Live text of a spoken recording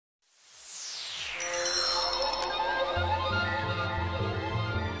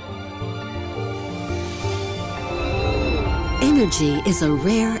Energy is a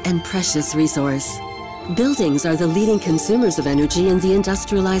rare and precious resource. Buildings are the leading consumers of energy in the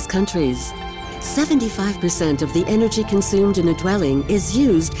industrialized countries. 75% of the energy consumed in a dwelling is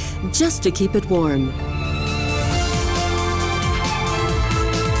used just to keep it warm.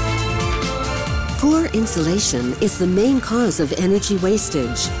 Poor insulation is the main cause of energy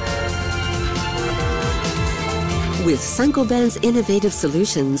wastage. With Saint-Gobain's innovative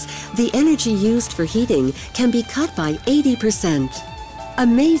solutions, the energy used for heating can be cut by 80%.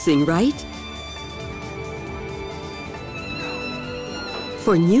 Amazing, right?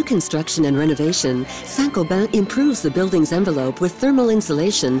 For new construction and renovation, Saint-Gobain improves the building's envelope with thermal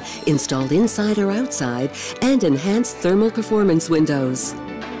insulation installed inside or outside and enhanced thermal performance windows.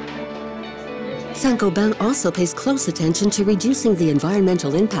 Saint-Gobain also pays close attention to reducing the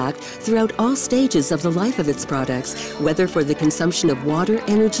environmental impact throughout all stages of the life of its products, whether for the consumption of water,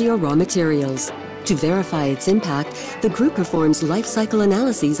 energy, or raw materials. To verify its impact, the group performs life cycle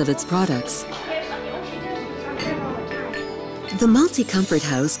analyses of its products. The Multi-Comfort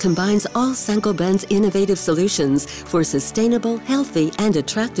House combines all Saint-Gobain's innovative solutions for sustainable, healthy, and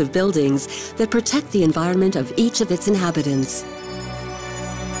attractive buildings that protect the environment of each of its inhabitants.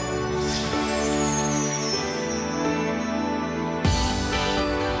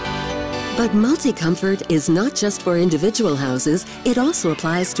 But multi-comfort is not just for individual houses, it also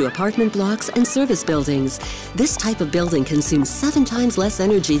applies to apartment blocks and service buildings. This type of building consumes 7 times less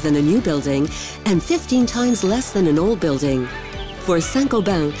energy than a new building and 15 times less than an old building. For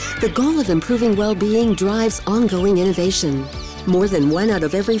Saint-Gobain, the goal of improving well-being drives ongoing innovation. More than 1 out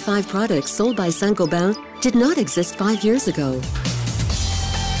of every 5 products sold by Saint-Gobain did not exist 5 years ago.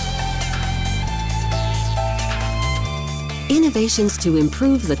 Innovations to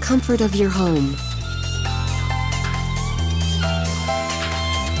improve the comfort of your home.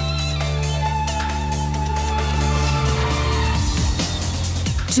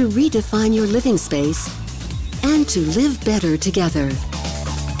 To redefine your living space and to live better together.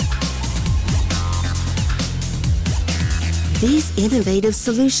 These innovative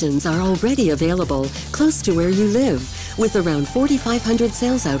solutions are already available close to where you live, with around 4,500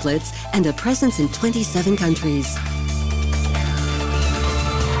 sales outlets and a presence in 27 countries.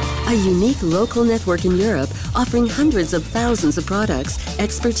 A unique local network in Europe offering hundreds of thousands of products,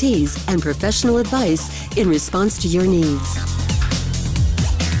 expertise, and professional advice in response to your needs.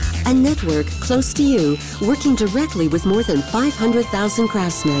 A network close to you, working directly with more than 500,000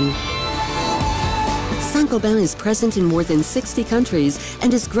 craftsmen. Saint-Gobain is present in more than 60 countries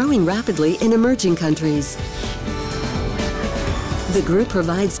and is growing rapidly in emerging countries. The group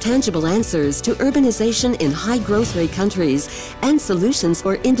provides tangible answers to urbanization in high growth rate countries and solutions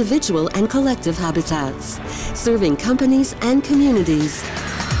for individual and collective habitats, serving companies and communities.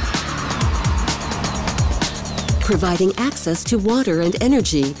 Providing access to water and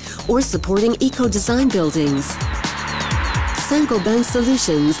energy or supporting eco-design buildings. Saint-Gobain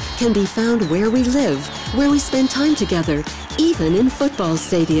solutions can be found where we live, where we spend time together, even in football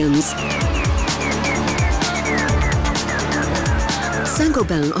stadiums.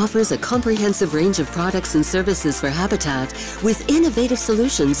 Saint-Gobain offers a comprehensive range of products and services for habitat with innovative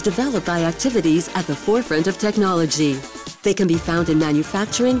solutions developed by activities at the forefront of technology. They can be found in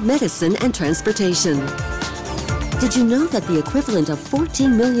manufacturing, medicine, and transportation. Did you know that the equivalent of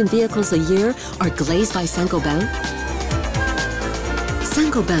 14 million vehicles a year are glazed by Saint-Gobain?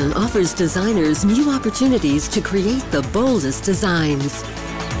 Saint-Gobain offers designers new opportunities to create the boldest designs.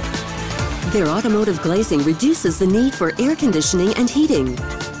 Their automotive glazing reduces the need for air conditioning and heating.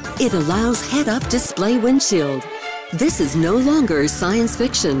 It allows head-up display windshield. This is no longer science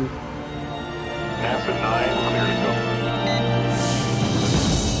fiction. NASA 9, clear to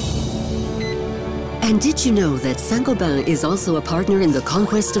go. And did you know that Saint-Gobain is also a partner in the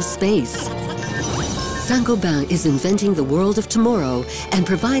conquest of space? Saint-Gobain is inventing the world of tomorrow and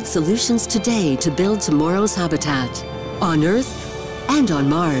provides solutions today to build tomorrow's habitat, on Earth and on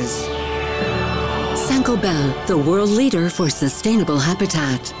Mars. Saint-Gobain, the world leader for sustainable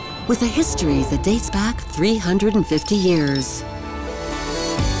habitat, with a history that dates back 350 years.